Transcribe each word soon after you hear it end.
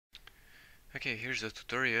Okay, here's a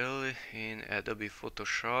tutorial in Adobe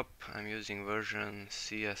Photoshop. I'm using version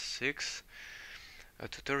CS6. A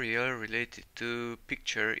tutorial related to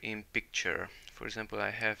picture in picture. For example, I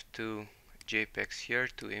have two JPEGs here,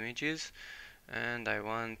 two images, and I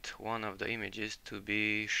want one of the images to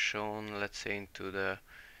be shown, let's say,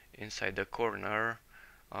 inside the corner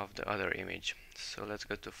of the other image. So let's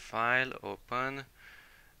go to File, Open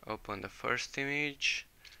the first image.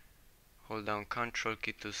 Hold down Ctrl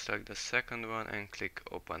key to select the second one and click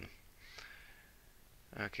Open.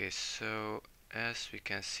 Okay, so as we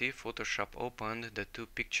can see, Photoshop opened the two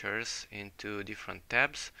pictures into different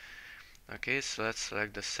tabs. Okay, so let's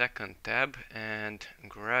select the second tab and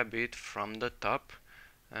grab it from the top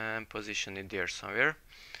and position it there somewhere.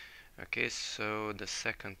 Okay, so the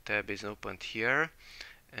second tab is opened here,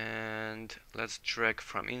 and let's drag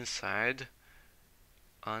from inside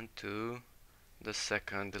onto the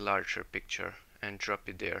second larger picture and drop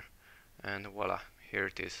it there, and voila, here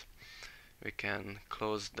it is. We can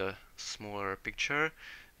close the smaller picture,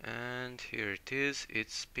 and here it is.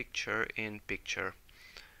 It's picture in picture.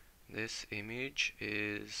 This image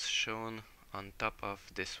is shown on top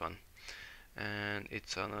of this one, and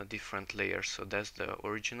it's on a different layer. So that's the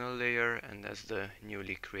original layer and that's the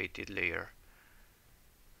newly created layer.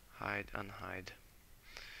 Hide, unhide.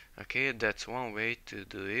 Okay, that's one way to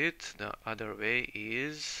do it. The other way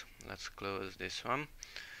is, let's close this one,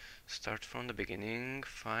 start from the beginning,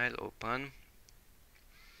 File, Open,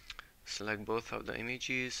 select both of the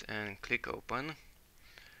images and click Open.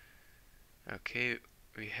 Okay,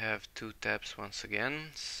 we have two tabs once again.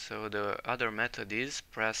 So the other method is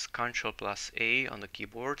press Ctrl+A on the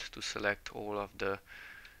keyboard to select all of the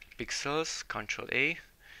pixels, Ctrl+A,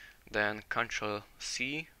 then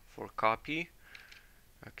Ctrl+C for copy.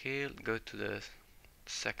 Okay, go to the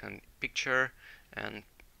second picture and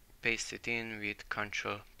paste it in with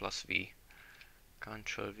Ctrl+V.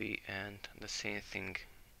 Ctrl+V, and the same thing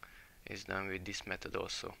is done with this method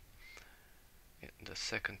also. The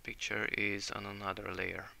second picture is on another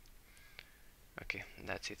layer. Okay,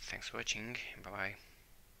 that's it. Thanks for watching. Bye bye.